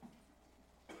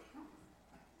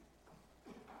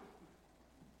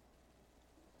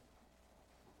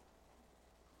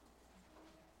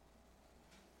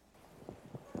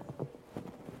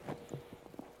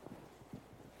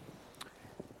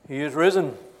He is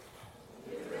risen.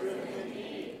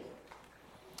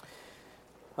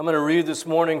 I'm going to read this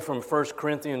morning from 1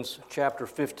 Corinthians chapter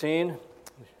 15.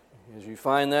 As you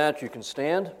find that, you can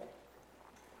stand.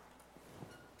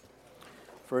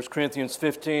 1 Corinthians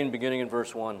 15, beginning in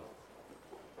verse 1.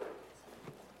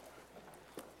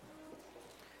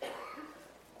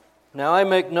 Now I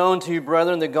make known to you,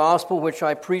 brethren, the gospel which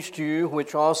I preached to you,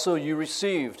 which also you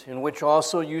received, in which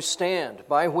also you stand,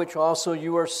 by which also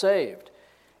you are saved,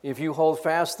 if you hold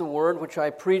fast the word which I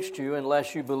preached to you,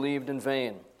 unless you believed in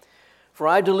vain. For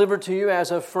I delivered to you as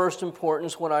of first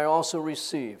importance what I also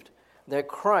received, that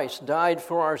Christ died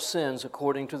for our sins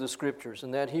according to the Scriptures,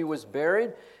 and that he was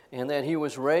buried, and that he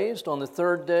was raised on the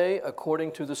third day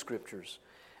according to the Scriptures,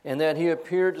 and that he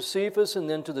appeared to Cephas and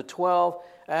then to the 12.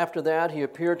 After that, he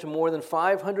appeared to more than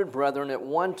 500 brethren at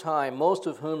one time, most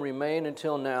of whom remain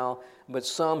until now, but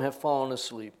some have fallen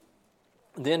asleep.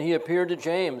 Then he appeared to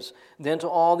James, then to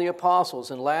all the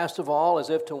apostles, and last of all, as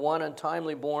if to one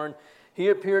untimely born, he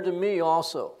appeared to me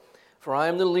also. For I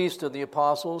am the least of the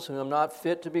apostles, who am not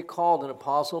fit to be called an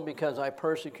apostle, because I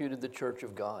persecuted the church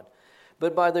of God.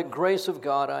 But by the grace of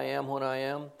God I am what I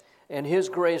am, and his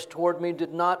grace toward me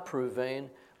did not prove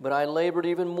vain, but I labored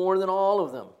even more than all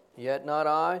of them. Yet not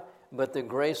I, but the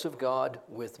grace of God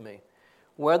with me.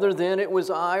 Whether then it was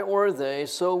I or they,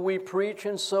 so we preach,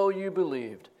 and so you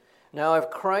believed. Now if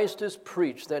Christ is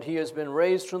preached that he has been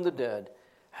raised from the dead,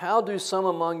 how do some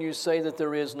among you say that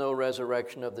there is no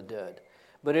resurrection of the dead?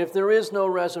 But if there is no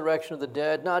resurrection of the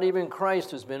dead, not even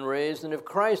Christ has been raised. And if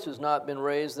Christ has not been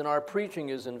raised, then our preaching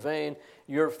is in vain,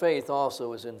 your faith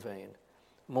also is in vain.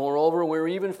 Moreover, we're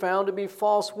even found to be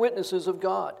false witnesses of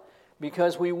God,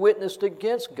 because we witnessed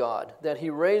against God that he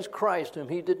raised Christ, whom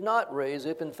he did not raise,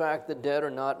 if in fact the dead are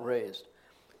not raised.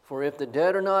 For if the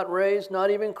dead are not raised,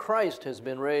 not even Christ has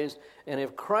been raised. And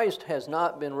if Christ has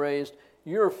not been raised,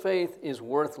 your faith is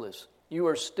worthless. You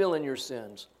are still in your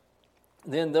sins.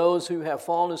 Then those who have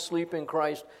fallen asleep in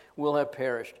Christ will have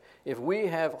perished. If we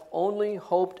have only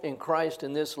hoped in Christ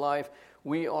in this life,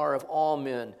 we are of all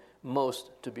men most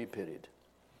to be pitied.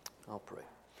 I'll pray.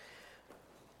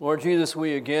 Lord Jesus,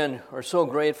 we again are so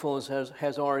grateful, as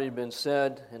has already been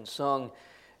said and sung,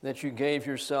 that you gave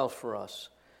yourself for us.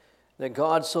 That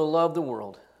God so loved the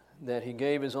world that he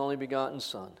gave his only begotten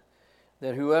Son,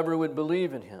 that whoever would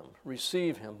believe in him,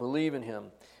 receive him, believe in him,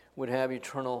 would have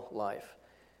eternal life.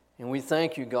 And we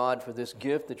thank you, God, for this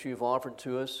gift that you've offered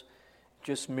to us.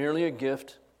 Just merely a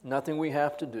gift, nothing we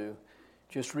have to do,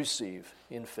 just receive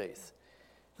in faith.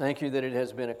 Thank you that it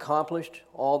has been accomplished.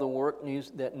 All the work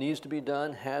that needs to be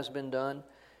done has been done.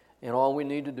 And all we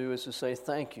need to do is to say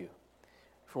thank you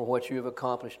for what you have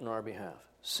accomplished on our behalf.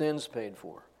 Sins paid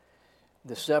for.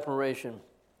 The separation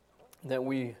that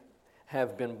we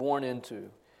have been born into,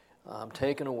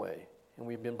 taken away, and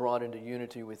we've been brought into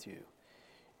unity with you.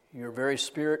 Your very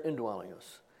Spirit indwelling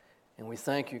us. And we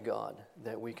thank you, God,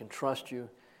 that we can trust you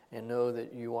and know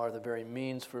that you are the very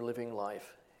means for living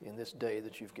life in this day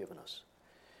that you've given us.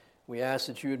 We ask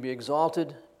that you would be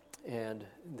exalted, and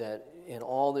that in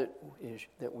all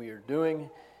that we are doing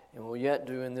and will yet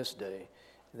do in this day,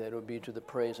 that it would be to the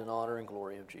praise and honor and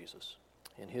glory of Jesus.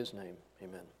 In his name,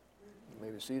 amen. You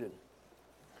may be seated.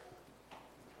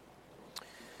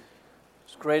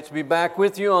 It's great to be back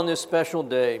with you on this special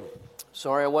day.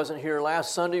 Sorry I wasn't here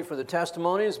last Sunday for the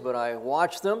testimonies, but I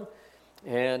watched them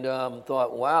and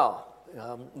thought, wow,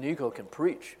 Nico can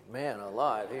preach. Man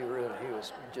alive, he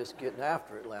was just getting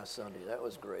after it last Sunday. That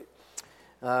was great.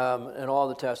 And all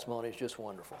the testimonies, just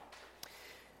wonderful.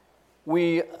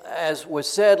 We, as was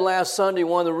said last Sunday,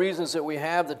 one of the reasons that we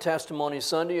have the Testimony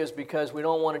Sunday is because we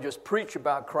don't want to just preach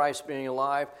about Christ being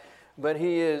alive, but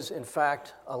he is, in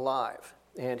fact, alive.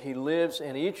 And he lives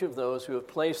in each of those who have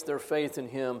placed their faith in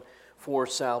him for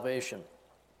salvation.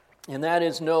 And that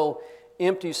is no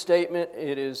empty statement.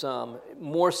 It is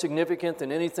more significant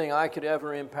than anything I could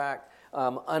ever unpack,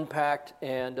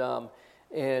 and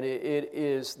it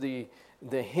is the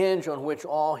hinge on which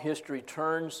all history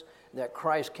turns, that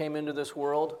Christ came into this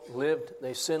world, lived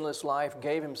a sinless life,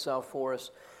 gave himself for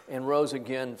us, and rose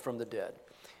again from the dead.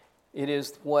 It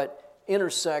is what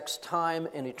intersects time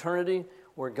and eternity,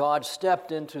 where God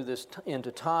stepped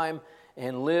into time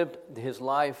and lived his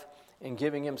life and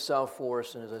giving himself for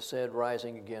us, and as I said,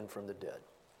 rising again from the dead.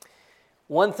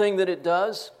 One thing that it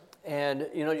does, and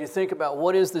you think about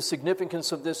what is the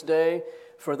significance of this day.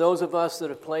 For those of us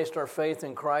that have placed our faith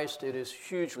in Christ, it is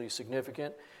hugely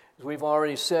significant. As we've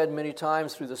already said many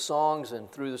times through the songs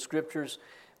and through the scriptures,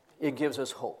 it gives us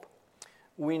hope.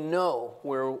 We know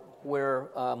where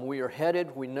we are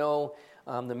headed. We know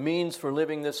the means for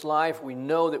living this life. We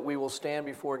know that we will stand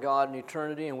before God in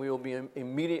eternity and we will be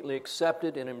immediately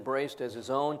accepted and embraced as His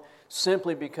own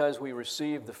simply because we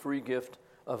received the free gift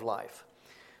of life.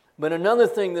 But another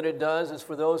thing that it does is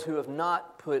for those who have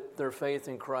not put their faith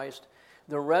in Christ,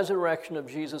 the resurrection of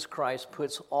Jesus Christ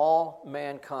puts all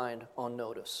mankind on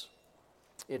notice.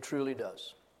 It truly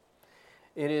does.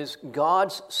 It is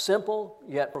God's simple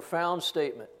yet profound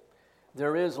statement.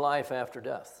 There is life after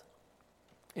death.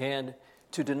 And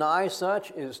to deny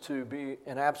such is to be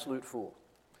an absolute fool.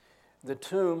 The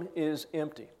tomb is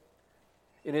empty.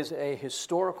 It is a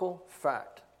historical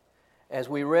fact. As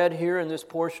we read here in this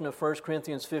portion of 1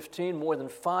 Corinthians 15, more than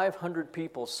 500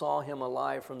 people saw him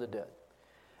alive from the dead.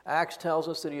 Acts tells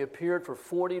us that he appeared for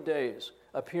 40 days,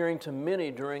 appearing to many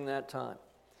during that time.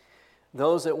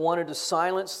 Those that wanted to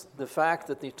silence the fact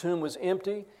that the tomb was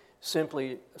empty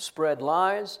simply spread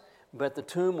lies, but the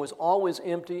tomb was always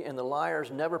empty and the liars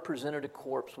never presented a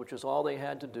corpse, which is all they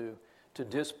had to do to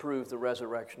disprove the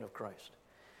resurrection of Christ.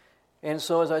 And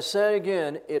so, as I said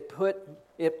again,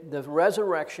 the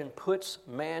resurrection puts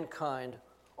mankind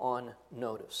on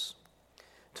notice.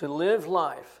 To live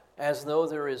life as though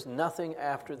there is nothing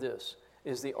after this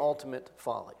is the ultimate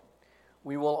folly.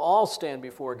 We will all stand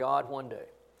before God one day,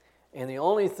 and the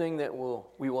only thing that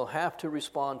we will have to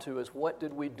respond to is, what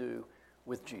did we do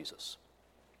with Jesus?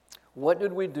 What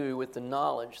did we do with the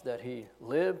knowledge that He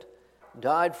lived,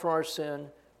 died for our sin,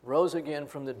 rose again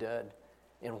from the dead,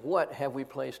 and what have we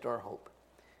placed our hope?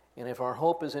 And if our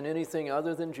hope is in anything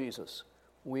other than Jesus,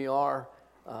 we will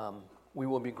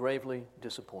be gravely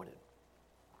disappointed.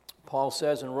 Paul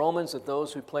says in Romans that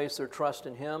those who place their trust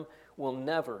in Him will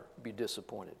never be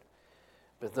disappointed.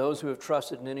 But those who have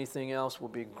trusted in anything else will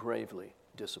be gravely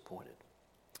disappointed.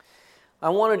 I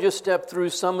want to just step through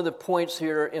some of the points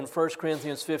here in 1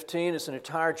 Corinthians 15. It's an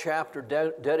entire chapter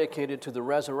dedicated to the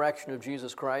resurrection of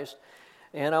Jesus Christ.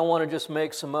 And I want to just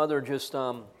make some other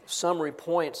summary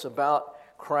points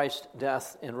about Christ's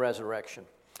death and resurrection.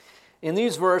 In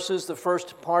these verses, the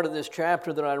first part of this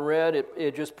chapter that I read,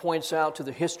 it just points out to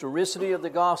the historicity of the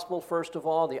gospel, first of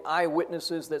all, the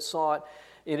eyewitnesses that saw it.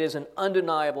 It is an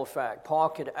undeniable fact. Paul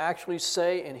could actually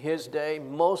say in his day,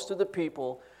 most of the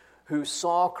people who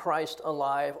saw Christ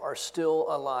alive are still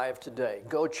alive today.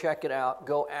 Go check it out.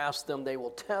 Go ask them. They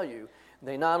will tell you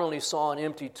they not only saw an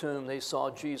empty tomb, they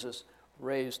saw Jesus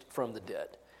raised from the dead.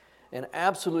 An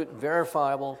absolute,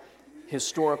 verifiable,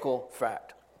 historical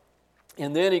fact.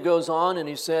 And then he goes on and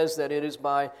he says that it is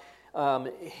by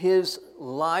His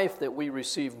life that we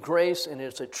receive grace, and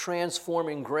it's a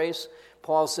transforming grace.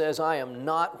 Paul says, I am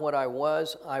not what I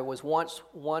was. I was once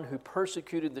one who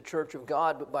persecuted the church of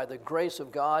God, but by the grace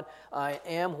of God, I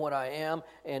am what I am,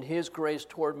 and His grace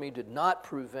toward me did not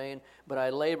prove vain, but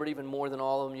I labored even more than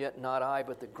all of them, yet not I,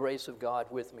 but the grace of God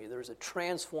with me. There's a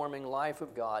transforming life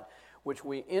of God, which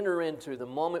we enter into the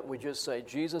moment we just say,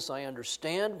 Jesus, I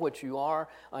understand what you are.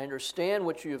 I understand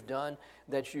what you have done,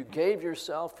 that you gave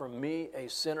yourself for me, a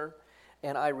sinner.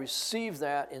 And I receive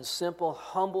that in simple,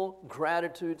 humble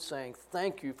gratitude, saying,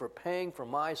 thank you for paying for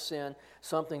my sin,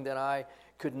 something that I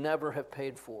could never have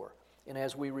paid for. And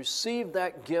as we receive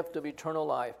that gift of eternal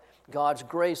life, God's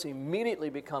grace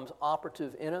immediately becomes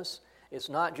operative in us. It's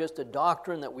not just a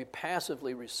doctrine that we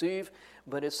passively receive,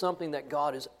 but it's something that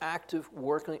God is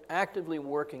actively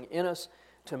working in us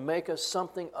to make us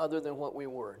something other than what we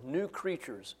were. New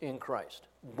creatures in Christ,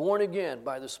 born again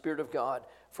by the Spirit of God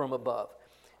from above.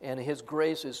 And His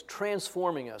grace is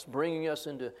transforming us, bringing us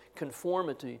into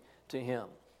conformity to Him.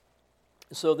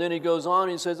 So then he goes on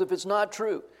and he says, if it's not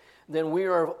true, then we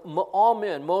are all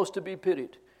men most to be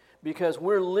pitied, because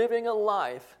we're living a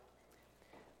life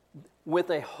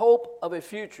with a hope of a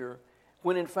future,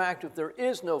 when in fact, if there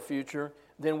is no future,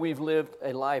 then we've lived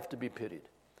a life to be pitied.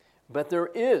 But there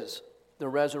is the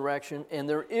resurrection, and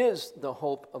there is the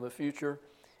hope of a future,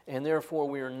 and therefore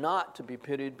we are not to be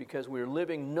pitied, because we are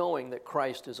living knowing that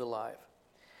Christ is alive.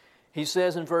 He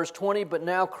says in verse 20, but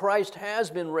now Christ has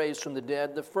been raised from the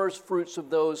dead, the first fruits of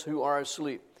those who are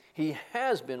asleep. He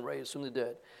has been raised from the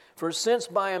dead. For since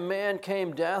by a man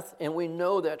came death, and we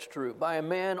know that's true, by a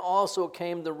man also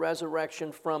came the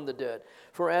resurrection from the dead.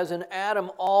 For as in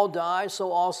Adam all die,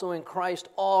 so also in Christ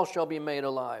all shall be made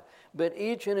alive. But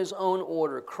each in his own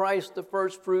order, Christ the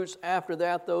first fruits, after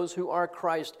that those who are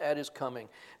Christ at His coming.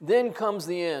 Then comes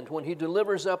the end, when He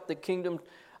delivers up the kingdom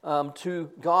to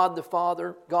God the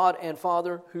Father, God and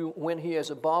Father, who, when He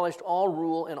has abolished all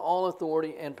rule and all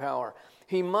authority and power.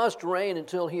 He must reign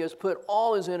until He has put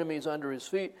all His enemies under His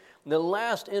feet. The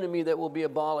last enemy that will be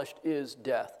abolished is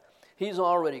death. He's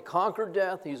already conquered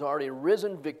death. He's already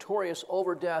risen victorious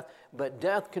over death, but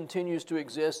death continues to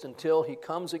exist until he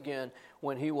comes again,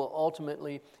 when he will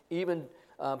ultimately even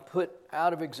put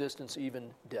out of existence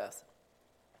even death.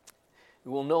 It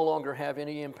will no longer have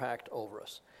any impact over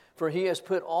us. For he has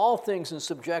put all things in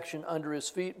subjection under his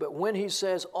feet. But when he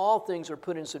says all things are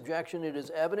put in subjection, it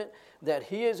is evident that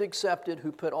he is accepted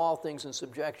who put all things in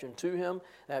subjection to him,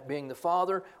 that being the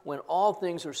Father. When all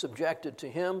things are subjected to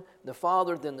him, the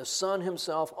Father, then the Son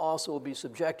himself also will be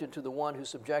subjected to the one who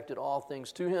subjected all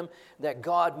things to him, that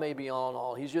God may be all in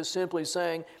all. He's just simply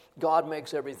saying God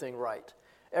makes everything right.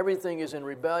 Everything is in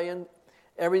rebellion.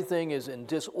 Everything is in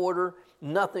disorder.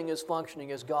 Nothing is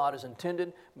functioning as God has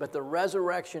intended. But the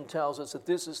resurrection tells us that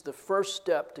this is the first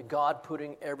step to God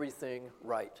putting everything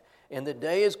right. And the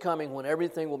day is coming when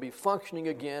everything will be functioning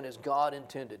again as God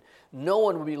intended. No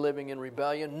one will be living in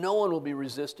rebellion. No one will be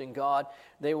resisting God.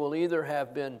 They will either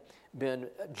have been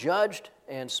judged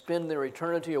and spend their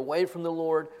eternity away from the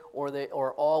Lord,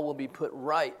 or all will be put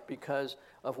right because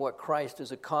of what Christ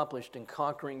has accomplished in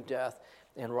conquering death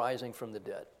and rising from the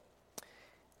dead.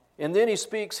 And then he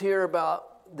speaks here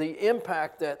about the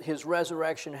impact that his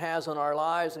resurrection has on our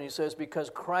lives. And he says,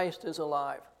 because Christ is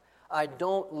alive, I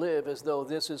don't live as though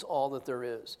this is all that there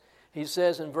is. He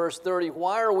says in verse 30,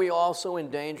 why are we also in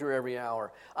danger every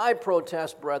hour? I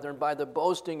protest, brethren, by the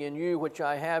boasting in you which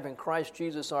I have in Christ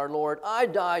Jesus our Lord, I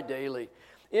die daily.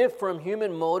 If from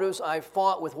human motives I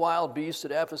fought with wild beasts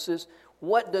at Ephesus,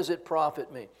 what does it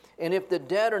profit me? And if the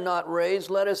dead are not raised,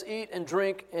 let us eat and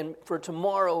drink, and for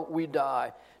tomorrow we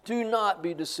die. Do not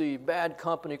be deceived. Bad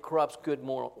company corrupts good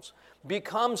morals.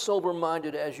 Become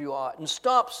sober-minded as you ought, and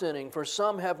stop sinning, for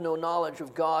some have no knowledge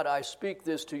of God. I speak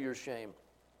this to your shame.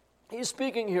 He's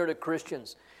speaking here to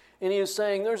Christians, and he is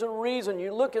saying there's a reason.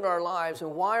 You look at our lives,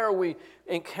 and why are we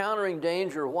encountering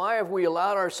danger? Why have we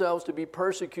allowed ourselves to be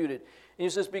persecuted? And he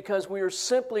says, because we are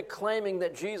simply claiming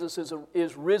that Jesus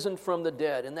is risen from the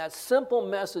dead. And that simple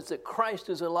message that Christ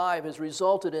is alive has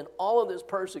resulted in all of this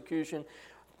persecution.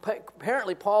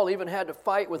 Apparently, Paul even had to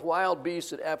fight with wild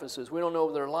beasts at Ephesus. We don't know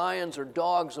if they're lions or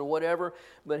dogs or whatever,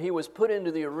 but he was put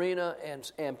into the arena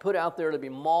and put out there to be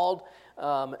mauled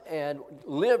and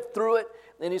lived through it.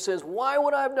 And he says, why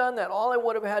would I have done that? All I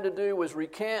would have had to do was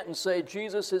recant and say,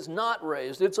 Jesus is not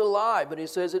raised. It's alive. But he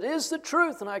says, it is the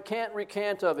truth, and I can't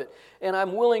recant of it. And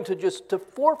I'm willing to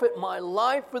forfeit my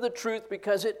life for the truth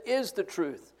because it is the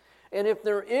truth. And if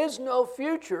there is no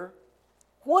future,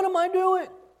 what am I doing?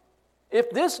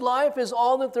 If this life is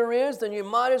all that there is, then you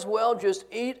might as well just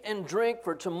eat and drink,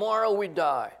 for tomorrow we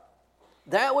die.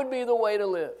 That would be the way to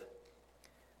live.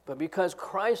 But because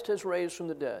Christ has raised from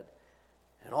the dead,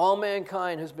 and all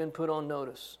mankind has been put on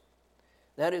notice,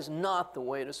 that is not the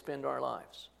way to spend our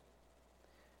lives.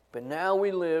 But now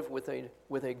we live with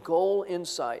a goal in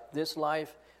sight. This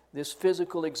life, this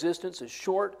physical existence is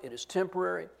short, it is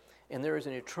temporary, and there is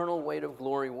an eternal weight of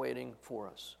glory waiting for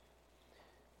us.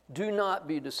 Do not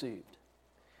be deceived.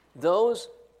 Those,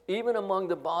 even among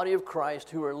the body of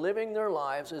Christ, who are living their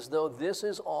lives as though this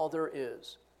is all there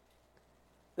is,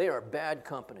 they are bad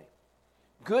company.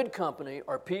 Good company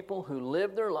are people who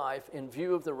live their life in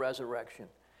view of the resurrection.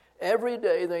 Every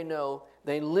day they know,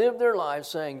 they live their lives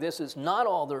saying, this is not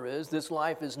all there is. This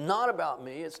life is not about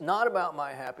me. It's not about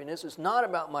my happiness. It's not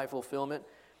about my fulfillment.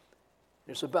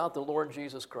 It's about the Lord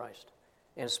Jesus Christ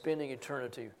and spending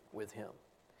eternity with him.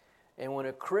 And when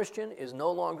a Christian is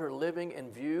no longer living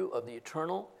in view of the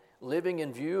eternal, living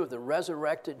in view of the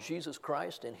resurrected Jesus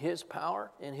Christ and his power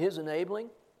and his enabling,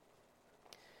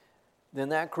 then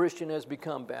that Christian has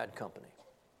become bad company.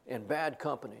 And bad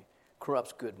company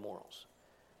corrupts good morals.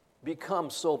 Become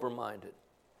sober-minded.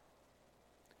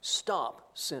 Stop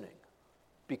sinning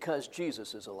because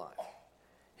Jesus is alive.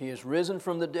 He is risen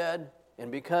from the dead,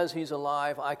 and because he's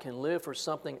alive, I can live for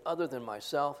something other than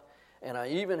myself. And I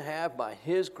even have, by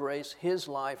his grace, his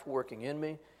life working in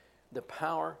me, the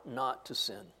power not to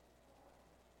sin.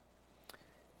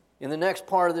 In the next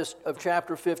part of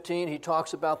chapter 15, he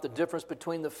talks about the difference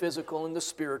between the physical and the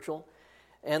spiritual.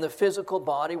 And the physical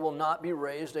body will not be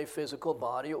raised a physical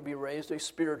body. It will be raised a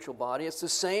spiritual body. It's the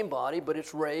same body, but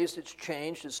it's raised, it's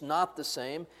changed, it's not the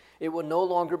same. It will no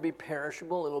longer be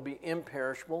perishable, it will be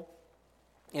imperishable.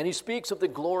 And he speaks of the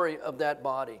glory of that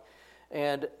body.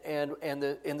 And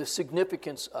the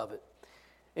significance of it.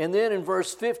 And then in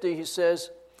verse 50 he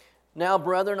says, Now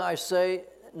I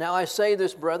say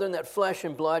this, brethren, that flesh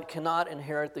and blood cannot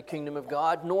inherit the kingdom of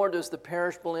God, nor does the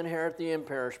perishable inherit the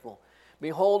imperishable.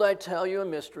 Behold, I tell you a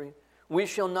mystery. We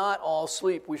shall not all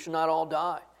sleep, we shall not all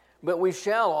die, but we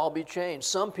shall all be changed.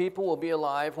 Some people will be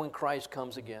alive when Christ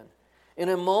comes again. In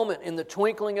a moment, in the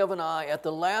twinkling of an eye, at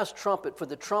the last trumpet, for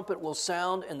the trumpet will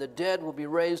sound, and the dead will be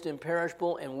raised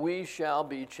imperishable, and we shall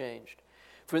be changed.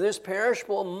 For this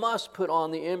perishable must put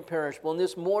on the imperishable, and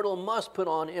this mortal must put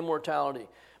on immortality.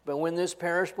 But when this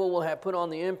perishable will have put on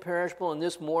the imperishable, and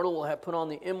this mortal will have put on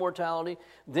the immortality,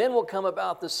 then will come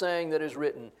about the saying that is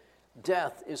written,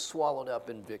 death is swallowed up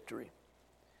in victory.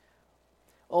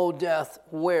 O death,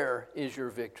 where is your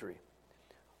victory?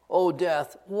 O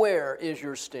death, where is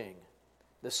your sting?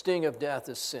 The sting of death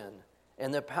is sin,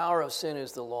 and the power of sin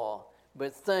is the law.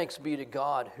 But thanks be to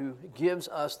God who gives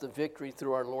us the victory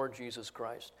through our Lord Jesus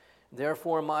Christ.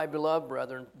 Therefore, my beloved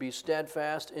brethren, be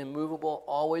steadfast, immovable,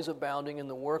 always abounding in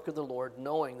the work of the Lord,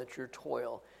 knowing that your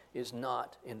toil is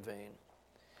not in vain.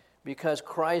 Because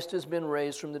Christ has been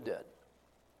raised from the dead,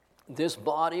 this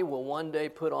body will one day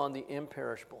put on the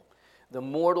imperishable. The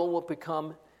mortal will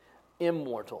become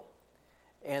immortal.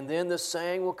 And then the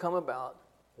saying will come about,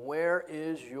 where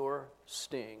is your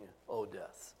sting, O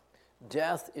death?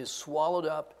 Death is swallowed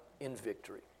up in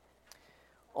victory.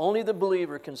 Only the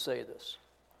believer can say this.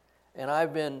 And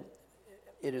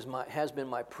has been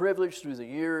my privilege through the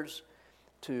years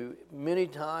to many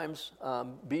times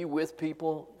be with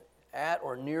people at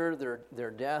or near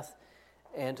their death,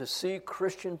 and to see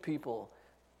Christian people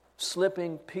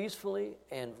slipping peacefully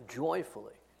and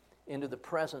joyfully into the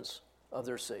presence of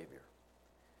their Savior.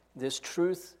 This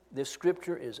truth, this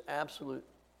scripture is absolute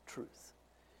truth.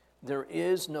 There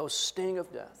is no sting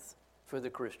of death for the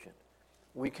Christian.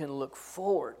 We can look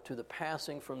forward to the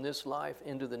passing from this life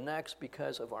into the next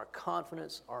because of our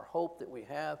confidence, our hope that we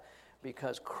have,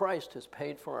 because Christ has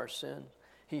paid for our sins.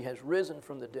 He has risen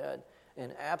from the dead,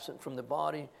 and absent from the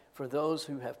body for those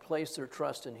who have placed their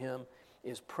trust in him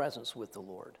is presence with the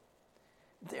Lord.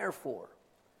 Therefore,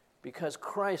 because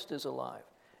Christ is alive,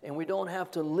 and we don't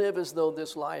have to live as though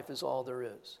this life is all there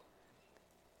is,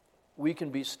 we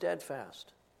can be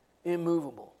steadfast,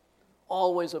 immovable,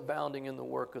 always abounding in the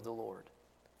work of the Lord,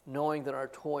 knowing that our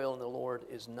toil in the Lord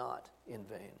is not in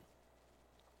vain.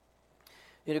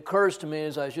 It occurs to me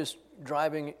as I was just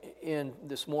driving in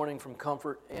this morning from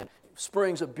Comfort, and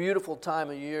spring's a beautiful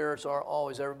time of year. It's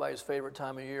always everybody's favorite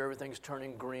time of year. Everything's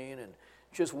turning green and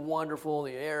just wonderful.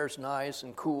 The air's nice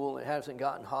and cool. It hasn't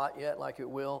gotten hot yet like it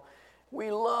will. We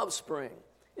love spring.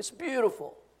 It's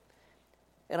beautiful.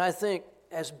 And I think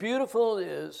as beautiful it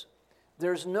is,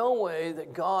 there's no way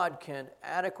that God can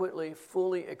adequately,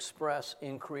 fully express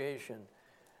in creation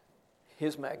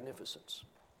his magnificence,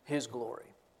 his glory.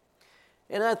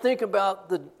 And I think about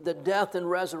the death and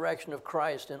resurrection of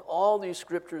Christ and all these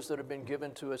scriptures that have been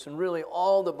given to us, and really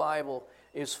all the Bible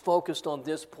is focused on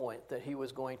this point, that he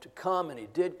was going to come, and he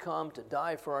did come to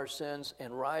die for our sins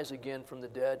and rise again from the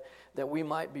dead, that we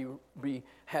might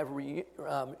have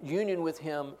union with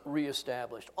him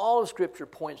reestablished. All of Scripture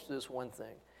points to this one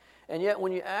thing. And yet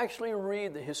when you actually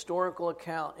read the historical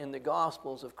account in the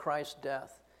Gospels of Christ's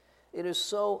death, it is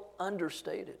so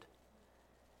understated.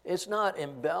 It's not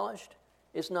embellished.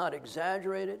 It's not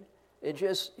exaggerated. It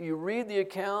just, you read the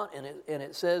account and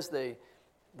it says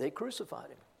they crucified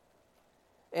him.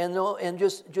 And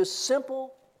just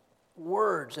simple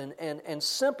words and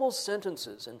simple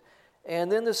sentences.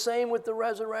 And then the same with the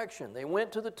resurrection. They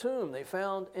went to the tomb. They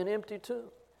found an empty tomb.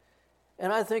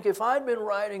 And I think if I'd been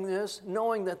writing this,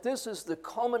 knowing that this is the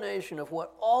culmination of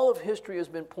what all of history has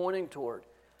been pointing toward,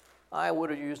 I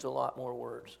would have used a lot more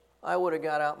words. I would have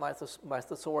got out my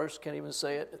thesaurus, can't even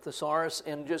say it, thesaurus,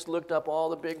 and just looked up all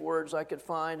the big words I could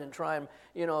find and try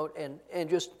and, and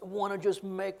just want to just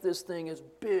make this thing as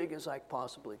big as I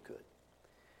possibly could.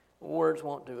 Words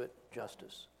won't do it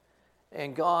justice.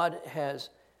 And God has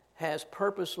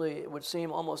purposely, it would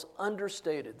seem, almost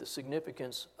understated the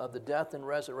significance of the death and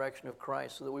resurrection of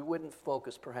Christ so that we wouldn't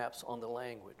focus perhaps on the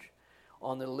language,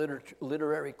 on the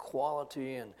literary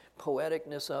quality and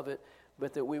poeticness of it,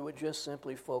 but that we would just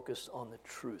simply focus on the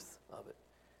truth of it.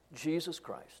 Jesus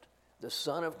Christ, the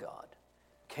Son of God,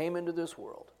 came into this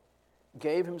world,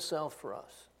 gave himself for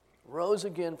us, rose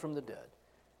again from the dead,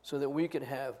 so that we could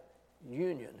have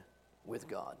union with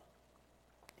God.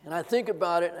 And I think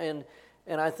about it,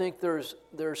 and I think there's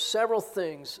several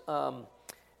things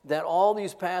that all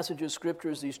these passages,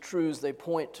 scriptures, these truths, they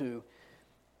point to.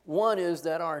 One is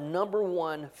that our number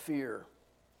one fear,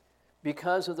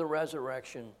 because of the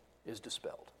resurrection, is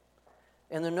dispelled.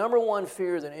 And the number one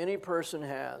fear that any person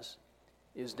has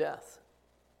is death,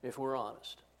 if we're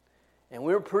honest. And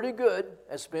we're pretty good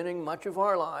at spending much of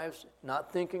our lives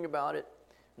not thinking about it,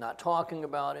 not talking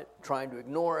about it, trying to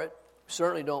ignore it. We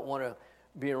certainly don't want to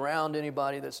be around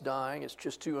anybody that's dying. It's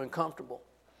just too uncomfortable.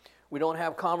 We don't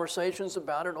have conversations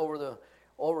about it over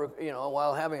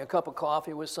while having a cup of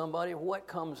coffee with somebody, what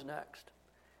comes next?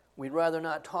 We'd rather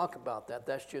not talk about that.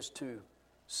 That's just too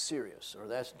serious, or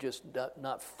that's just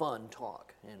not fun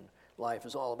talk. And life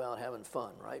is all about having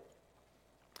fun, right?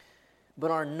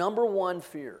 But our number one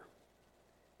fear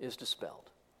is dispelled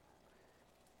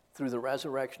through the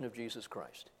resurrection of Jesus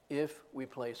Christ, if we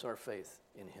place our faith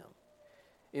in him.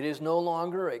 It is no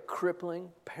longer a crippling,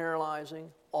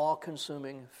 paralyzing,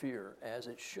 all-consuming fear, as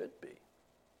it should be.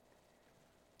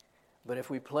 But if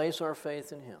we place our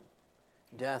faith in him,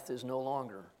 death is no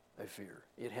longer a fear.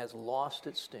 It has lost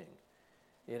its sting.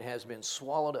 It has been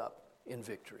swallowed up in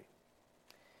victory.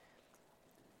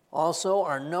 Also,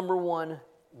 our number one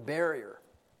barrier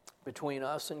between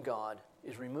us and God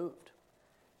is removed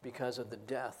because of the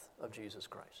death of Jesus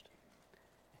Christ.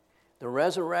 The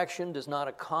resurrection does not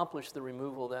accomplish the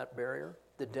removal of that barrier.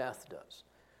 The death does.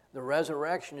 The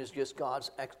resurrection is just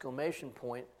God's exclamation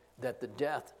point that the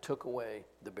death took away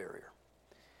the barrier.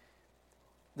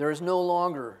 There is no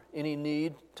longer any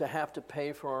need to have to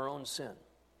pay for our own sin,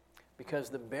 because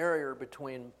the barrier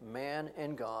between man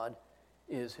and God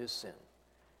is his sin.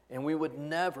 And we would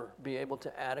never be able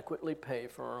to adequately pay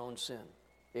for our own sin.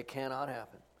 It cannot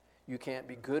happen. You can't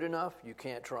be good enough. You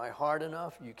can't try hard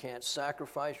enough. You can't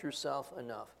sacrifice yourself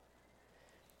enough.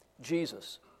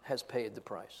 Jesus has paid the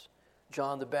price.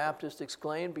 John the Baptist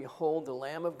exclaimed, "Behold the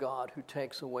Lamb of God who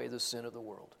takes away the sin of the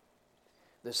world."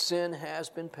 The sin has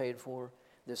been paid for.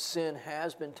 The sin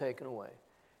has been taken away.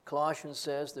 Colossians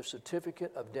says the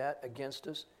certificate of debt against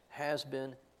us has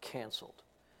been canceled.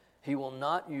 He will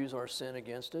not use our sin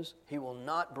against us. He will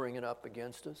not bring it up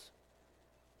against us.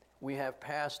 We have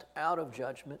passed out of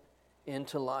judgment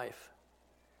into life.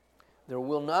 There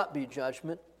will not be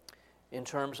judgment in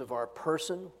terms of our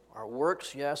person. Our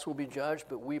works, yes, will be judged,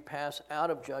 but we pass out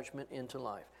of judgment into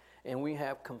life. And we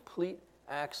have complete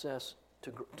access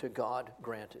to God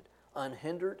granted.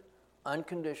 Unhindered,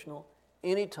 unconditional,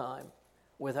 anytime,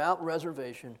 without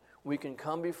reservation, we can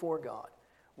come before God.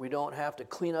 We don't have to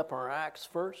clean up our acts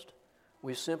first.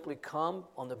 We simply come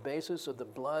on the basis of the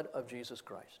blood of Jesus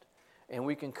Christ. And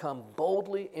we can come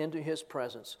boldly into his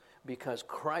presence because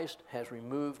Christ has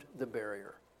removed the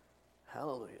barrier.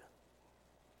 Hallelujah.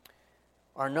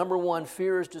 Our number one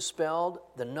fear is dispelled,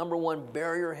 the number one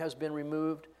barrier has been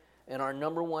removed, and our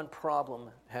number one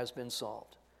problem has been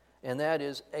solved. And that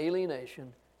is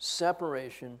alienation,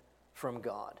 separation from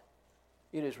God.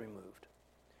 It is removed.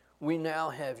 We now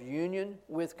have union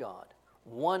with God,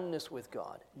 oneness with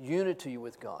God, unity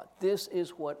with God. This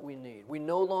is what we need. We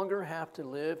no longer have to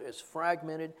live as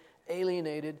fragmented,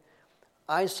 alienated,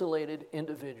 isolated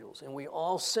individuals. And we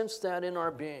all sense that in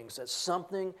our beings, that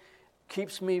something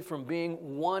keeps me from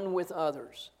being one with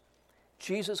others.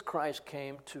 Jesus Christ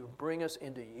came to bring us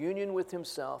into union with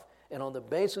himself, and on the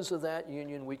basis of that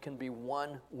union, we can be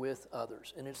one with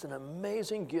others. And it's an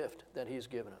amazing gift that he's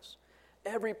given us.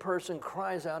 Every person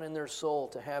cries out in their soul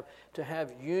to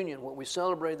have union, what we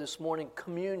celebrated this morning,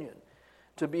 communion,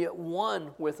 to be at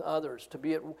one with others, to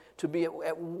be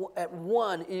at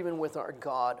one even with our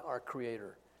God, our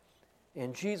Creator.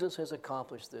 And Jesus has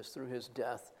accomplished this through his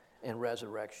death and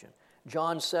resurrection.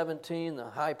 John 17, the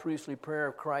high priestly prayer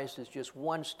of Christ, is just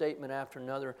one statement after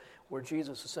another where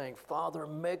Jesus is saying, "Father,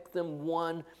 make them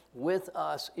one with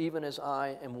us, even as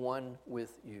I am one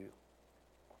with you."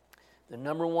 The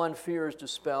number one fear is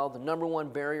dispelled. The number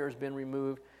one barrier has been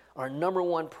removed. Our number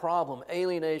one problem,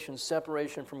 alienation,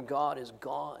 separation from God, is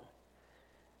gone.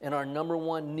 And our number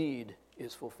one need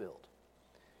is fulfilled.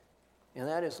 And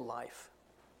that is life.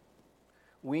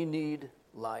 We need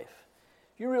life.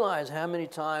 You realize how many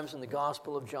times in the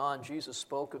Gospel of John Jesus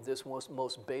spoke of this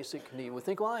most basic need? We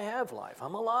think, well, I have life.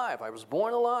 I'm alive. I was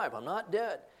born alive. I'm not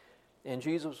dead. And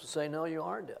Jesus would say, no, you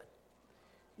are dead.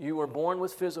 You were born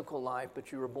with physical life,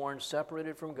 but you were born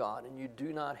separated from God, and you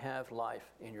do not have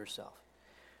life in yourself.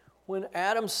 When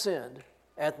Adam sinned,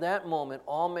 at that moment,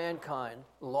 all mankind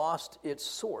lost its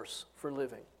source for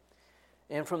living.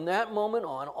 And from that moment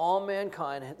on, all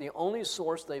mankind, the only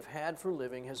source they've had for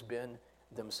living has been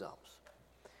themselves.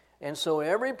 And so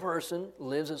every person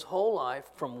lives his whole life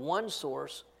from one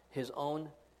source, his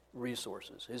own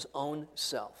resources, his own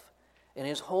self. And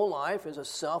his whole life is a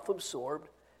self-absorbed,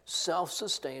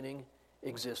 self-sustaining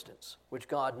existence, which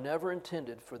God never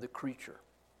intended for the creature.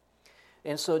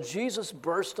 And so Jesus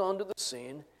burst onto the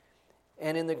scene,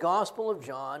 and in the Gospel of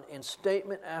John, in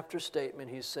statement after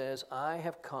statement, he says, I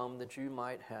have come that you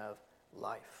might have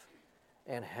life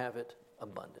and have it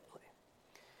abundantly.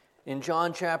 In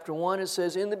John chapter 1, it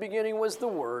says, in the beginning was the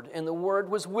Word, and the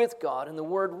Word was with God, and the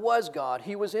Word was God.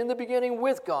 He was in the beginning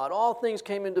with God. All things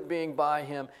came into being by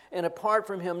Him, and apart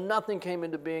from Him, nothing came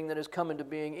into being that has come into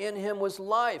being. In Him was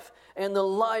life, and the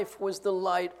life was the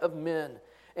light of men.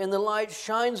 And the light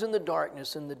shines in the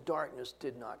darkness, and the darkness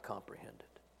did not comprehend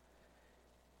it.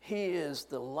 He is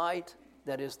the light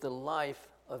that is the life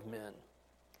of men.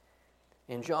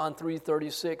 In John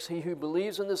 3:36, he who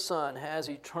believes in the Son has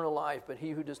eternal life, but he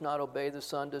who does not obey the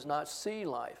Son does not see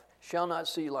life, shall not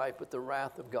see life, but the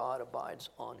wrath of God abides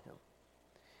on him.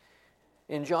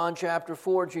 In John chapter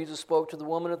 4, Jesus spoke to the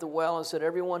woman at the well and said,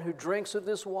 everyone who drinks of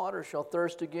this water shall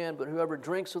thirst again, but whoever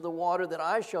drinks of the water that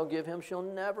I shall give him shall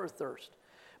never thirst.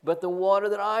 But the water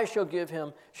that I shall give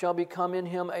him shall become in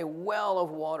him a well of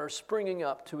water springing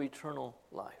up to eternal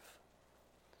life.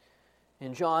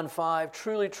 In John 5,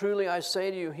 truly, truly, I say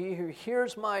to you, he who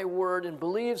hears my word and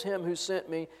believes him who sent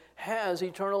me has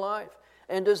eternal life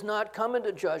and does not come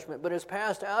into judgment, but is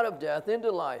passed out of death into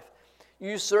life.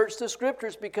 You search the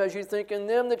Scriptures because you think in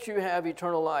them that you have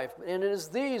eternal life, and it is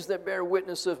these that bear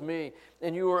witness of me,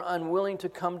 and you are unwilling to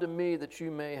come to me that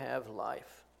you may have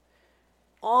life.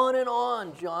 On and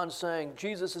on,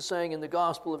 Jesus is saying in the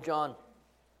Gospel of John,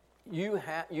 you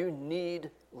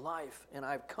need life, and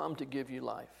I've come to give you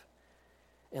life.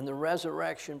 And the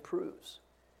resurrection proves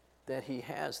that he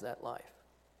has that life.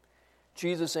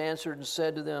 Jesus answered and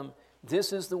said to them,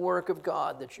 this is the work of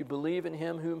God, that you believe in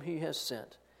him whom he has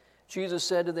sent. Jesus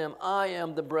said to them, I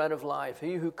am the bread of life.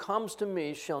 He who comes to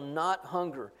me shall not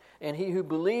hunger, and he who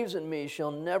believes in me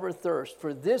shall never thirst.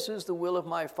 For this is the will of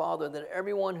my Father, that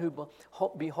everyone who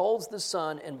beholds the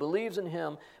Son and believes in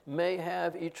him may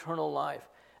have eternal life.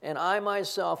 And I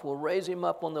myself will raise him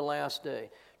up on the last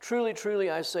day. Truly,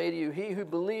 truly, I say to you, he who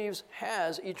believes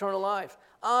has eternal life.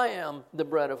 I am the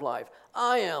bread of life.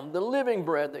 I am the living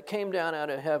bread that came down out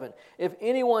of heaven. If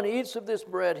anyone eats of this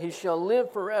bread, he shall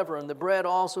live forever, and the bread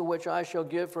also which I shall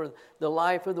give for the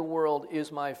life of the world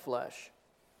is my flesh.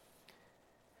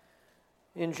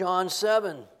 In John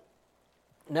 7,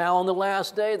 now on the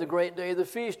last day, the great day of the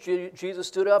feast, Jesus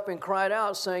stood up and cried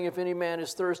out, saying, if any man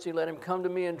is thirsty, let him come to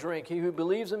me and drink. He who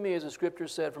believes in me, as the Scripture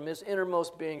said, from his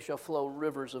innermost being shall flow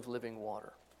rivers of living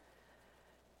water.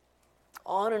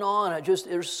 On and on.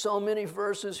 There's so many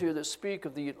verses here that speak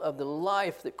of the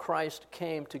life that Christ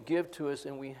came to give to us,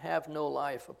 and we have no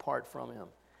life apart from him.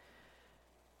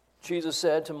 Jesus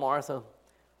said to Martha,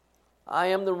 I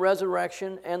am the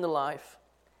resurrection and the life.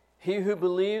 He who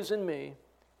believes in me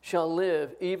shall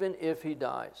live even if he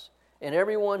dies. And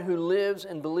everyone who lives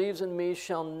and believes in me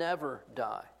shall never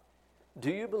die.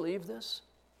 Do you believe this?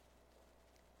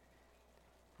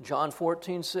 John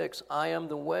 14:6, I am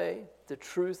the way, the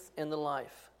truth, and the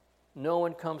life. No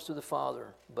one comes to the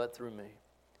Father but through me.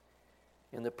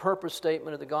 In the purpose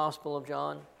statement of the Gospel of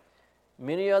John,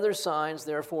 many other signs,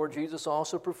 therefore, Jesus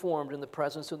also performed in the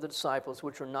presence of the disciples,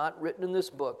 which are not written in this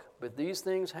book, but these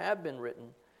things have been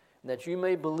written, that you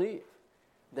may believe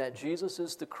that Jesus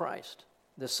is the Christ,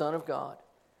 the Son of God,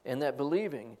 and that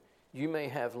believing you may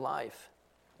have life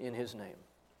in his name.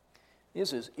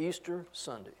 This is Easter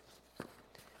Sunday.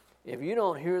 If you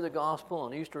don't hear the gospel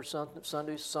on Easter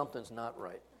Sunday, something's not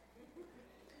right.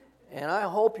 And I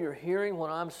hope you're hearing what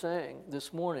I'm saying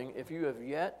this morning if you have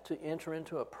yet to enter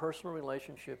into a personal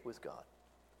relationship with God.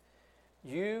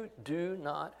 You do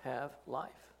not have life.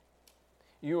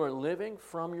 You are living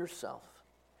from yourself.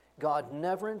 God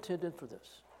never intended for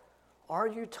this. Are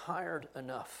you tired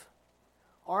enough?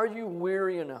 Are you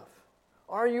weary enough?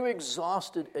 Are you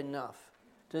exhausted enough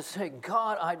to say,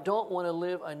 God, I don't want to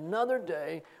live another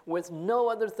day with no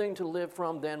other thing to live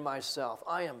from than myself.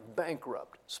 I am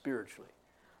bankrupt spiritually.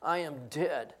 I am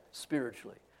dead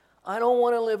spiritually. I don't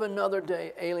want to live another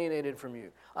day alienated from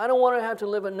you. I don't want to have to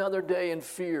live another day in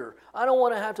fear. I don't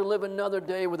want to have to live another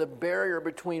day with a barrier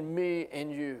between me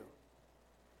and you.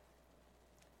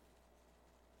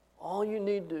 All you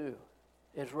need to do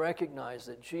is recognize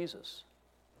that Jesus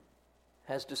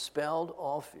has dispelled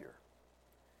all fear,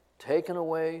 taken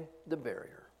away the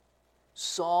barrier,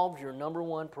 solved your number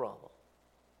one problem,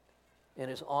 and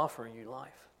is offering you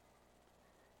life.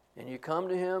 And you come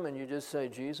to him and you just say,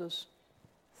 Jesus,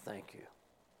 thank you.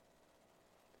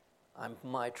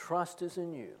 My trust is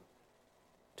in you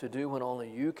to do what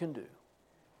only you can do,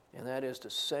 and that is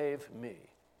to save me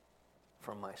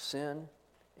from my sin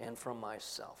and from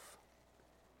myself.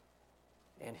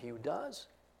 And he does,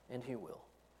 and he will.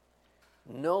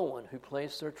 No one who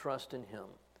places their trust in him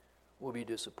will be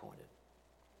disappointed.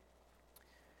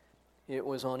 It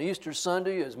was on Easter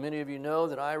Sunday, as many of you know,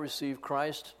 that I received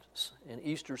Christ in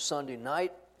Easter Sunday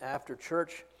night after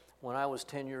church when I was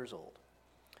 10 years old.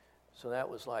 So that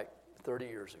was like 30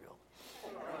 years ago.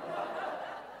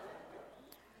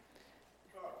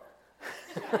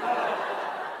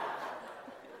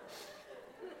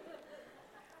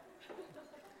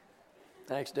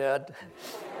 Thanks, Dad.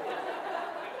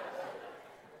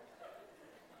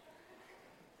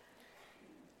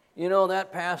 You know,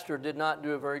 that pastor did not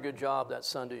do a very good job that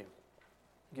Sunday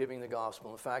giving the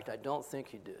gospel. In fact, I don't think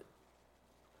he did.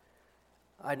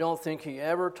 I don't think he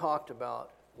ever talked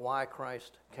about why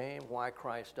Christ came, why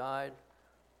Christ died.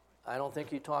 I don't think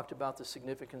he talked about the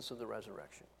significance of the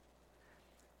resurrection.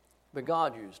 But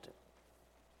God used him.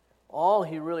 All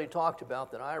he really talked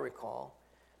about that I recall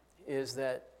is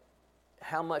that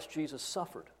how much Jesus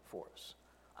suffered for us.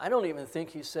 I don't even think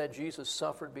he said Jesus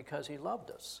suffered because he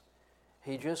loved us.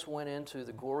 He just went into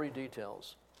the gory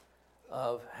details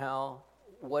of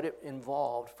what it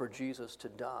involved for Jesus to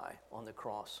die on the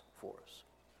cross for us.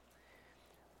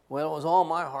 Well, it was all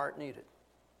my heart needed.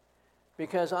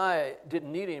 Because I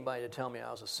didn't need anybody to tell me I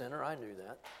was a sinner. I knew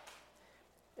that.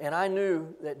 And I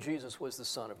knew that Jesus was the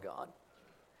Son of God.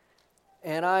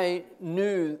 And I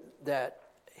knew that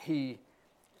he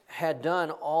had done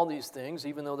all these things,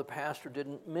 even though the pastor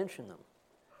didn't mention them.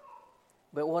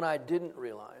 But what I didn't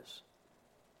realize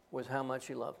was how much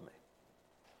he loved me.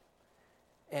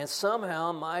 And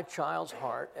somehow my child's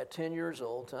heart at 10 years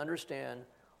old to understand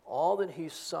all that he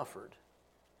suffered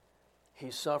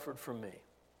for me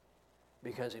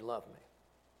because he loved me.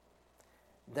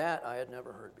 That I had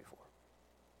never heard before.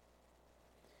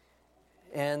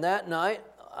 And that night,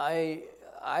 I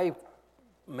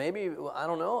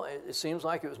don't know, it seems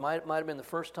like it might have been the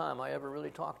first time I ever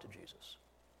really talked to Jesus.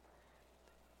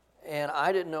 And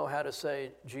I didn't know how to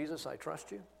say, Jesus, I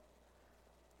trust you.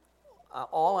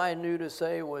 All I knew to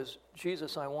say was,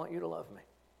 Jesus, I want you to love me.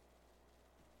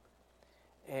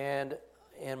 And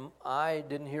I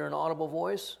didn't hear an audible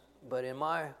voice, but in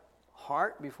my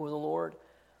heart before the Lord,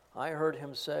 I heard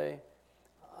him say,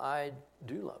 I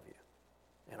do love you,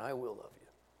 and I will love you.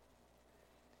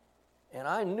 And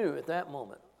I knew at that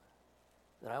moment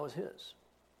that I was his.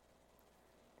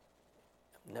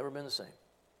 I've never been the same.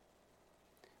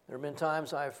 There have been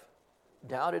times I've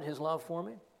doubted his love for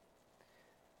me,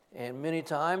 and many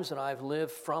times that I've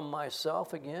lived from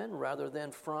myself again rather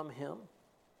than from him.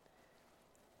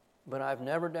 But I've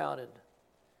never doubted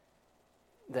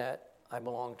that I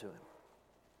belong to him.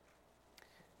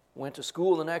 Went to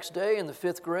school the next day in the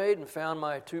 5th grade and found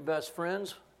my 2 best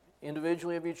friends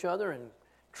individually of each other and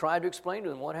tried to explain to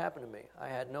them what happened to me. I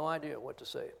had no idea what to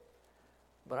say.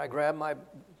 But I grabbed my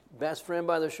best friend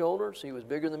by the shoulders. He was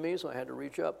bigger than me, so I had to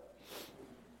reach up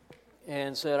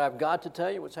and said, I've got to tell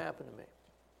you what's happened to me.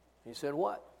 He said,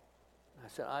 what? I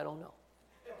said, I don't know.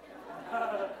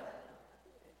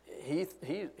 He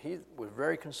was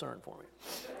very concerned for me.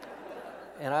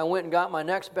 And I went and got my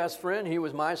next best friend. He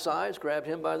was my size, grabbed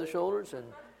him by the shoulders, and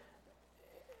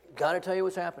got to tell you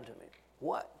what's happened to me.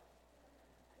 What?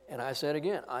 And I said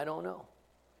again, I don't know.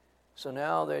 So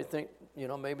now they think,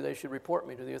 maybe they should report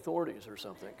me to the authorities or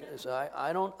something.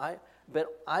 So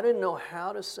but I didn't know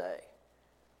how to say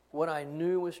what I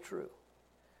knew was true.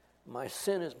 My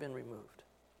sin has been removed.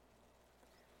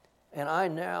 And I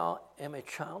now am a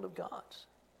child of God's.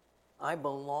 I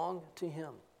belong to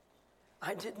him.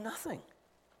 I did nothing.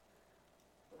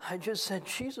 I just said,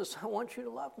 Jesus, I want you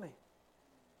to love me.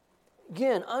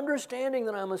 Again, understanding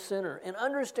that I'm a sinner and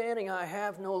understanding I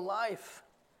have no life.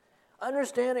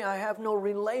 Understanding I have no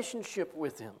relationship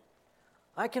with him.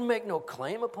 I can make no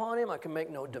claim upon him. I can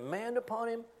make no demand upon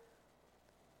him.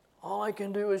 All I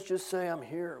can do is just say, I'm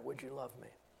here. Would you love me?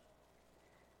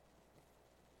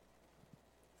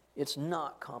 It's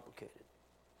not complicated.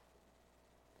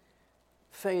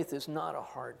 Faith is not a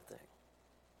hard thing.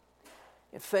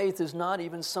 And faith is not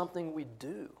even something we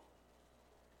do.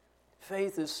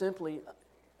 Faith is simply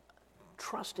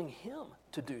trusting him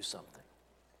to do something.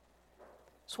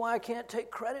 That's why I can't take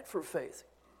credit for faith,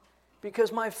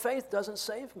 because my faith doesn't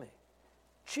save me.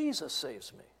 Jesus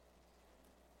saves me.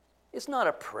 It's not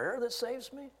a prayer that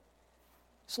saves me.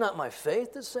 It's not my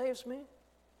faith that saves me.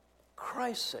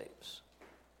 Christ saves.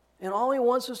 And all he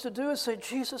wants us to do is say,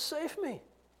 Jesus, save me.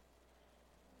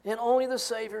 And only the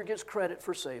Savior gets credit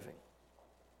for saving.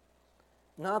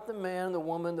 Not the man, the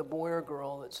woman, the boy or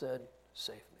girl that said,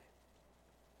 save me.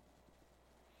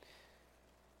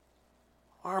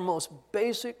 Our most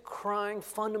basic, crying,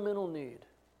 fundamental need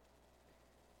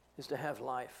is to have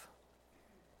life,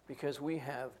 because we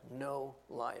have no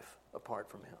life apart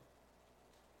from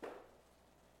him.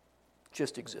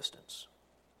 Just existence.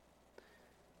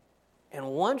 And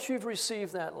once you've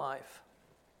received that life,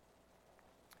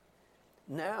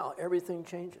 now everything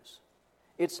changes.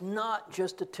 It's not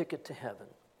just a ticket to heaven.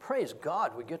 Praise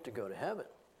God, we get to go to heaven.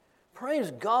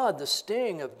 Praise God, the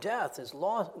sting of death is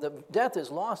lost. The death is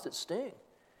lost its sting.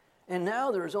 And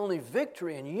now there is only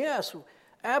victory. And yes,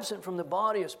 absent from the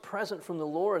body is present from the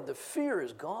Lord. The fear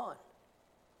is gone.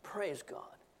 Praise God.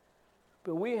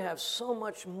 But we have so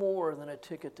much more than a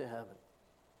ticket to heaven.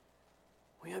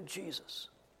 We have Jesus.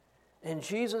 And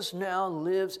Jesus now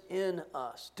lives in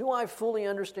us. Do I fully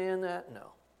understand that?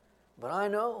 No. But I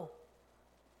know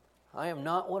I am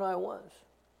not what I was.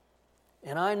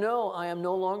 And I know I am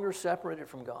no longer separated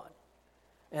from God.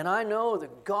 And I know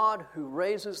that God who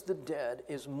raises the dead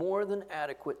is more than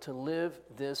adequate to live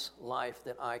this life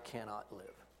that I cannot live.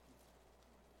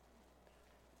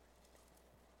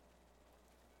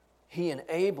 He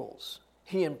enables,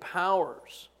 He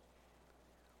empowers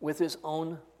with His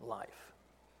own life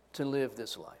to live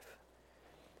this life.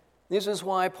 This is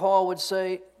why Paul would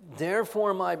say,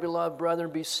 therefore, my beloved brethren,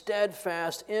 be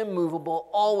steadfast, immovable,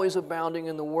 always abounding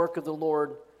in the work of the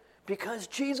Lord, because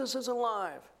Jesus is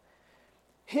alive.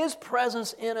 His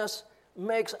presence in us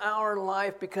makes our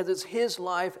life, because it's His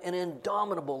life, an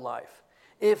indomitable life.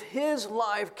 If His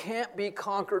life can't be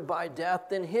conquered by death,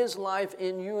 then His life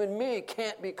in you and me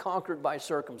can't be conquered by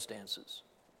circumstances.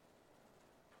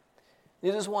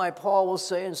 This is why Paul will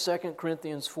say in 2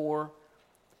 Corinthians 4,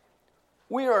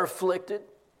 we are afflicted,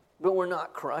 but we're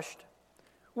not crushed.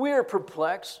 We are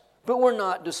perplexed, but we're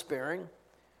not despairing.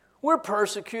 We're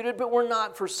persecuted, but we're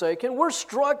not forsaken. We're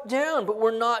struck down, but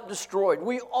we're not destroyed.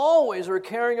 We always are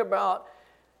caring about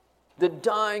the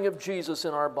dying of Jesus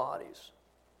in our bodies,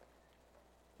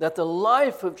 that the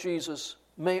life of Jesus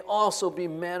may also be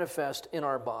manifest in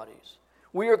our bodies.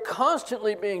 We are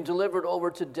constantly being delivered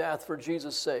over to death for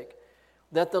Jesus' sake,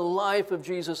 that the life of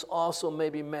Jesus also may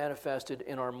be manifested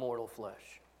in our mortal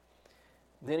flesh.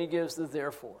 Then he gives the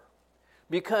therefore.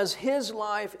 Because His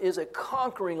life is a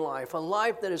conquering life, a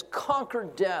life that has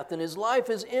conquered death, and His life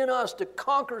is in us to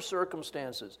conquer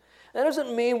circumstances. That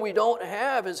doesn't mean we don't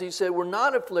have, as he said, we're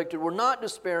not afflicted, we're not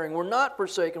despairing, we're not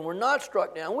forsaken, we're not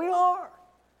struck down. We are.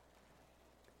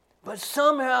 But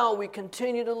somehow we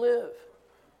continue to live.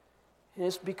 And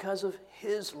it's because of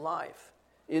His life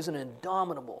is an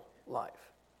indomitable life.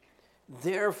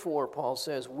 Therefore, Paul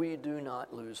says, we do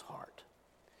not lose heart.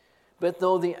 But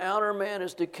though the outer man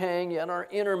is decaying, yet our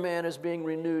inner man is being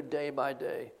renewed day by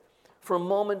day. For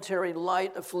momentary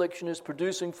light affliction is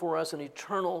producing for us an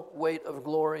eternal weight of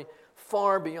glory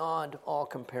far beyond all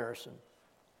comparison.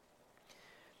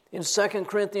 In 2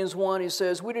 Corinthians 1, he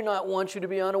says, we do not want you to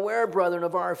be unaware, brethren,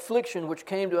 of our affliction which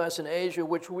came to us in Asia,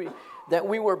 that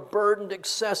we were burdened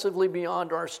excessively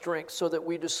beyond our strength, so that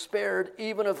we despaired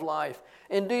even of life.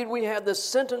 Indeed, we had the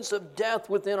sentence of death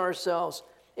within ourselves,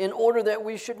 in order that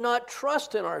we should not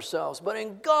trust in ourselves, but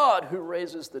in God who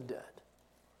raises the dead.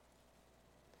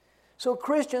 So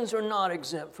Christians are not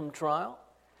exempt from trial.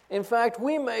 In fact,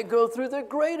 we may go through the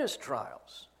greatest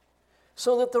trials,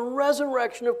 so that the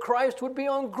resurrection of Christ would be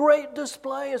on great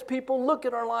display as people look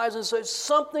at our lives and say,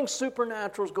 something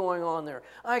supernatural is going on there.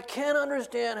 I can't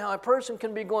understand how a person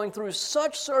can be going through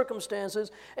such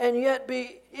circumstances and yet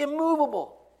be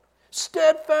immovable,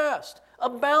 steadfast,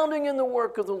 abounding in the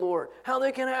work of the Lord. How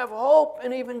they can have hope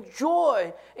and even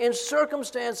joy in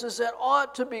circumstances that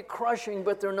ought to be crushing,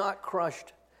 but they're not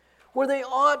crushed. Where they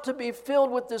ought to be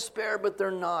filled with despair, but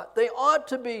they're not. They ought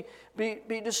to be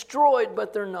destroyed,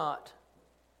 but they're not.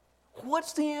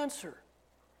 What's the answer?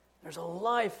 There's a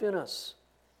life in us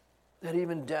that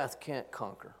even death can't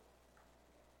conquer.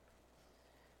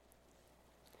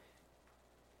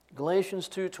 Galatians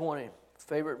 2:20,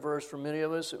 favorite verse for many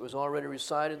of us. It was already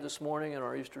recited this morning in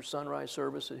our Easter sunrise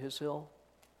service at His Hill.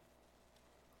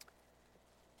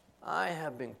 I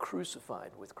have been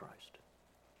crucified with Christ.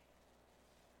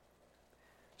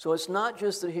 So it's not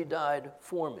just that He died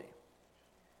for me,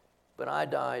 but I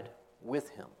died with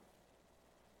Him.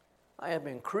 I have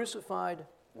been crucified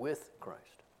with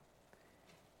Christ.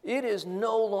 It is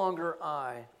no longer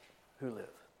I who live.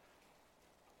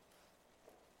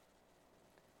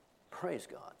 Praise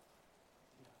God.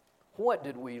 What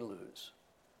did we lose?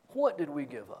 What did we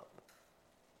give up?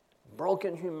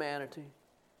 Broken humanity,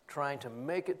 trying to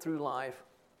make it through life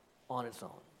on its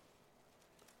own.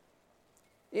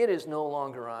 It is no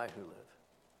longer I who live.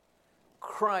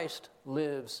 Christ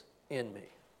lives in me.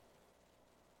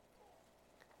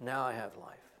 Now I have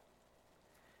life.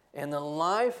 And the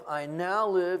life I now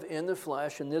live in the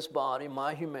flesh, in this body,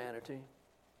 my humanity,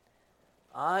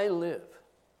 I live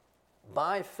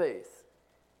by faith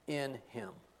in Him.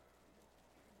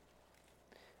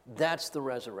 That's the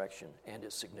resurrection and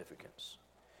its significance.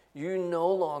 You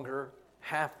no longer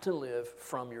have to live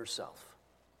from yourself.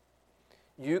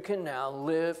 You can now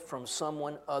live from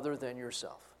someone other than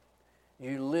yourself.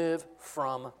 You live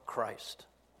from Christ.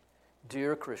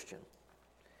 Dear Christian,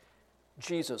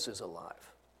 Jesus is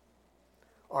alive.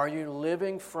 Are you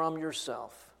living from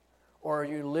yourself, or are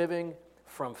you living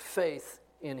from faith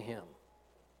in him?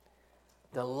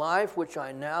 The life which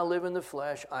I now live in the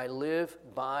flesh, I live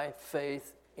by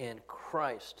faith in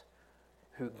Christ,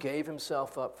 who gave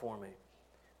himself up for me,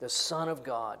 the Son of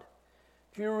God.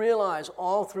 Do you realize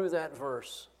all through that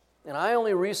verse, and I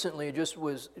only recently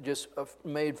was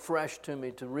made fresh to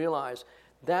me to realize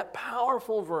that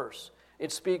powerful verse,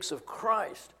 it speaks of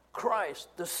Christ,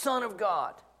 the Son of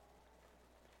God.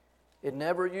 It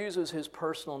never uses his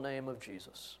personal name of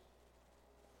Jesus.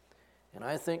 And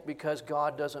I think because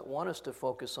God doesn't want us to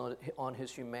focus on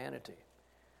his humanity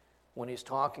when he's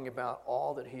talking about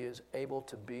all that he is able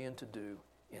to be and to do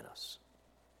in us.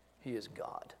 He is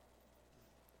God,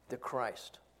 the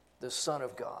Christ, the Son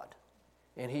of God,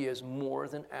 and he is more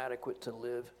than adequate to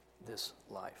live this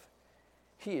life.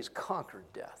 He has conquered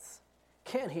death.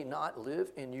 Can he not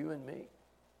live in you and me?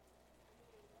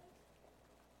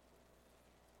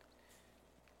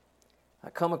 I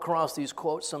come across these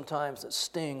quotes sometimes that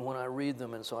sting when I read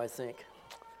them, and so I think,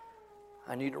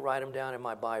 I need to write them down in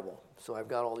my Bible. So I've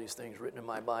got all these things written in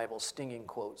my Bible, stinging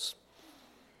quotes.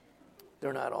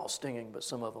 They're not all stinging, but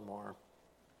some of them are.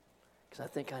 Because I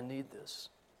think I need this.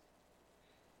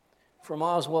 From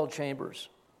Oswald Chambers,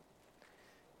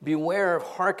 beware of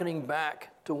hearkening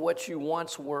back to what you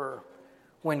once were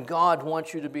when God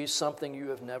wants you to be something you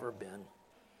have never been.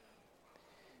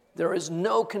 There is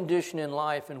no condition in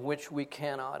life in which we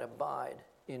cannot abide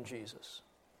in Jesus.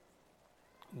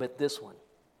 But this one,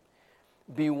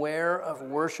 beware of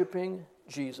worshiping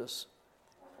Jesus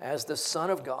as the Son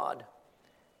of God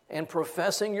and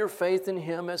professing your faith in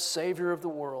him as Savior of the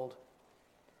world,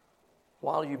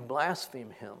 while you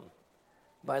blaspheme him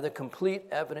by the complete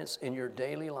evidence in your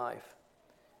daily life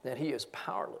that he is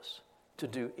powerless to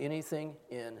do anything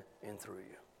in and through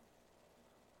you.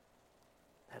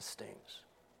 That stings.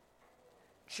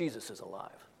 Jesus is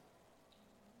alive.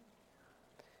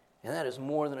 And that is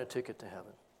more than a ticket to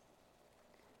heaven.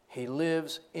 He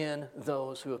lives in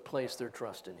those who have placed their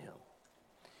trust in him.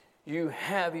 You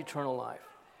have eternal life.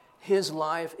 His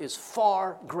life is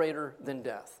far greater than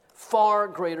death, far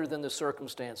greater than the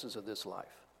circumstances of this life.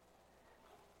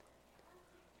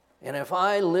 And if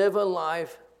I live a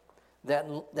life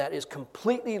that is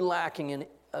completely lacking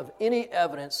of any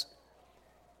evidence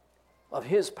of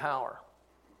his power,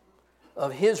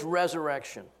 of his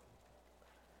resurrection,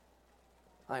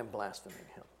 I am blaspheming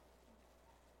him.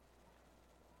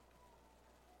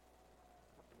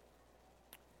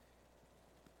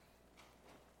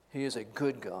 He is a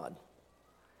good God,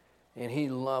 and he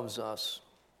loves us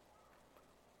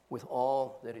with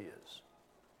all that he is.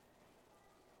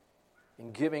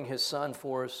 And giving his Son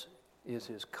for us is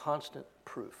his constant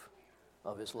proof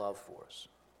of his love for us.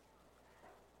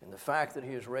 And the fact that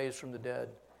he is raised from the dead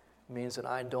means that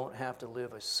I don't have to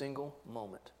live a single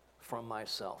moment from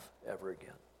myself ever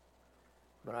again.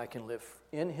 But I can live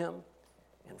in him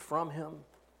and from him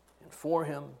and for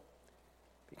him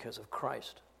because of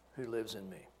Christ who lives in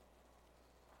me.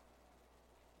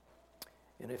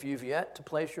 And if you've yet to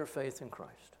place your faith in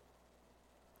Christ,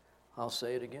 I'll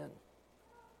say it again.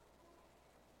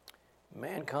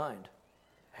 Mankind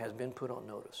has been put on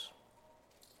notice.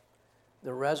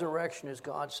 The resurrection is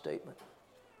God's statement.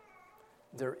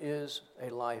 There is a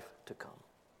life to come.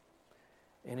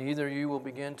 And either you will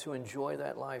begin to enjoy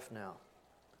that life now,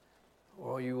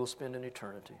 or you will spend an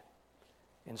eternity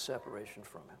in separation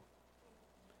from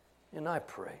him. And I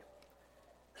pray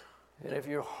that if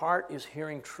your heart is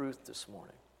hearing truth this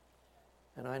morning,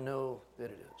 and I know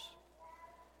that it is,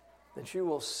 that you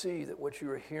will see that what you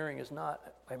are hearing is not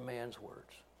a man's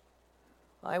words.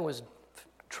 I was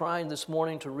trying this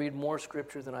morning to read more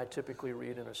scripture than I typically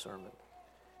read in a sermon,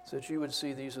 so that you would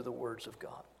see these are the words of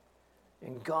God.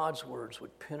 And God's words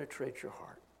would penetrate your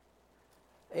heart,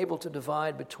 able to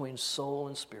divide between soul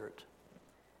and spirit,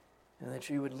 and that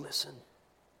you would listen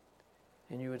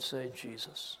and you would say,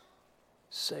 Jesus,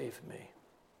 save me.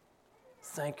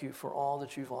 Thank you for all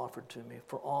that you've offered to me,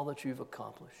 for all that you've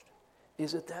accomplished.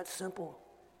 Is it that simple?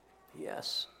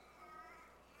 Yes.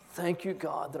 Thank you,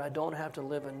 God, that I don't have to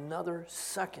live another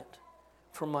second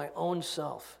for my own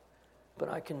self, but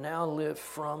I can now live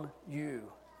from you,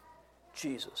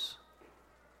 Jesus.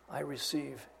 I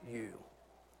receive you.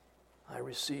 I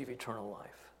receive eternal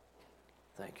life.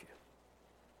 Thank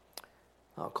you.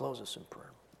 I'll close us in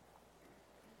prayer.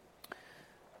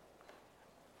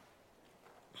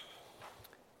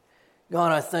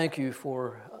 God, I thank you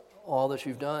for all that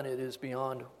you've done. It is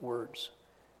beyond words.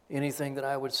 Anything that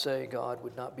I would say, God,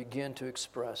 would not begin to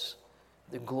express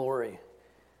the glory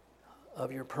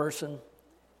of your person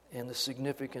and the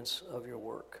significance of your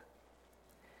work.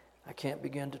 I can't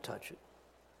begin to touch it.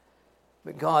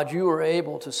 But God, you are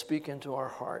able to speak into our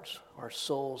hearts, our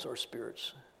souls, our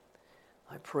spirits.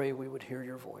 I pray we would hear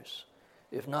your voice.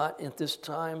 If not at this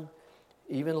time,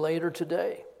 even later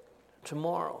today,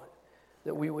 tomorrow,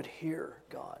 that we would hear,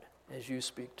 God, as you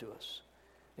speak to us,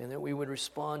 and that we would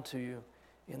respond to you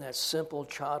in that simple,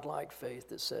 childlike faith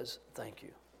that says, thank you.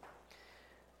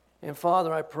 And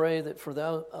Father, I pray that for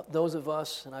those of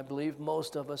us, and I believe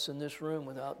most of us in this room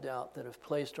without doubt, that have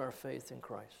placed our faith in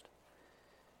Christ,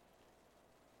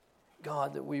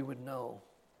 God, that we would know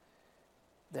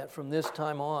that from this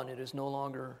time on, it is no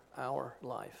longer our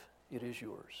life, it is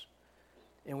yours.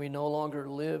 And we no longer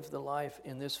live the life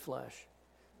in this flesh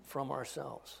from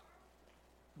ourselves,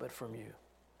 but from you.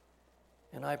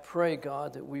 And I pray,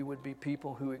 God, that we would be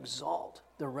people who exalt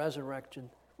the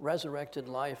resurrected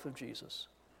life of Jesus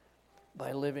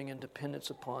by living in dependence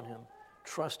upon him,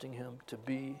 trusting him to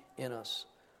be in us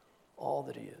all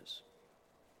that he is.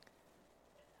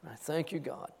 And I thank you,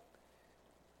 God,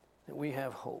 that we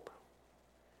have hope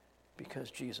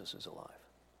because Jesus is alive.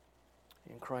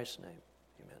 In Christ's name,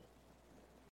 amen.